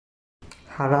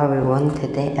Hello everyone,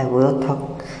 today I will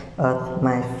talk about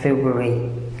my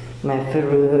favorite. My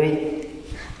favorite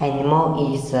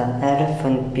animal is the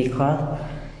elephant because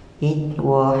it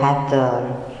will have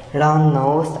the long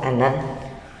nose and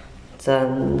the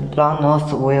long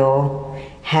nose will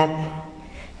help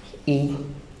it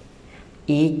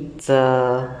eat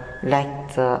the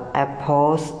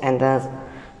apples and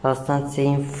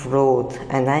something fruit,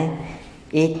 and then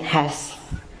it has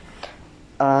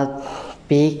a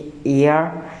big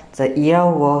ear. The ear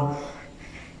was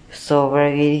so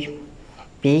very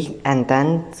big, and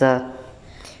then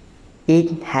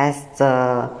it has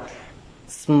the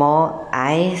small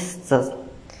eyes. The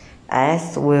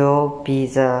eyes will be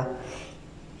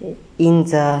in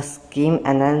the skin,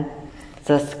 and then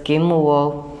the skin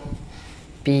will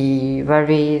be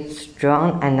very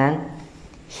strong,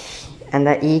 and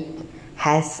it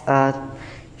has a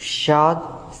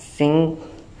short thin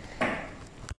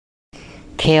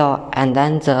tail, and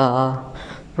then the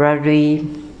very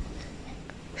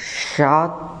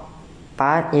short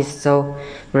butt is so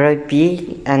very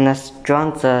big and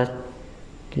strong the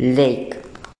leg,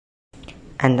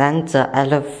 and then the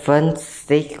elephant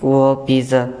stick will be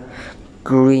the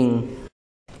green.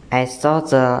 I saw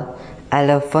the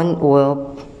elephant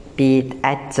will be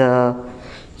at the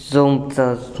zoo.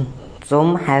 The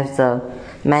zoo has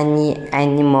many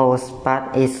animals,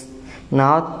 but it's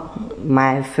not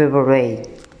my favorite.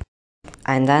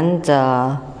 And then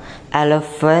the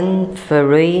elephant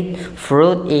favorite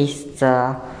fruit is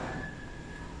the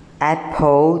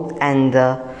apple and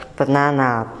the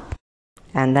banana.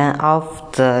 And then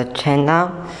off the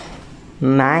channel,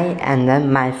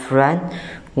 my friend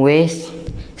will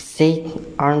sit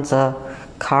on the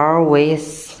car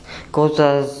with go to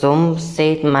the zoo,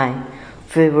 see my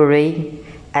favorite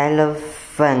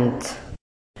elephant.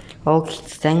 Okay,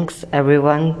 thanks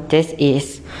everyone. This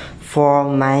is for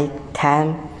my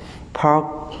 10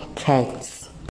 podcast.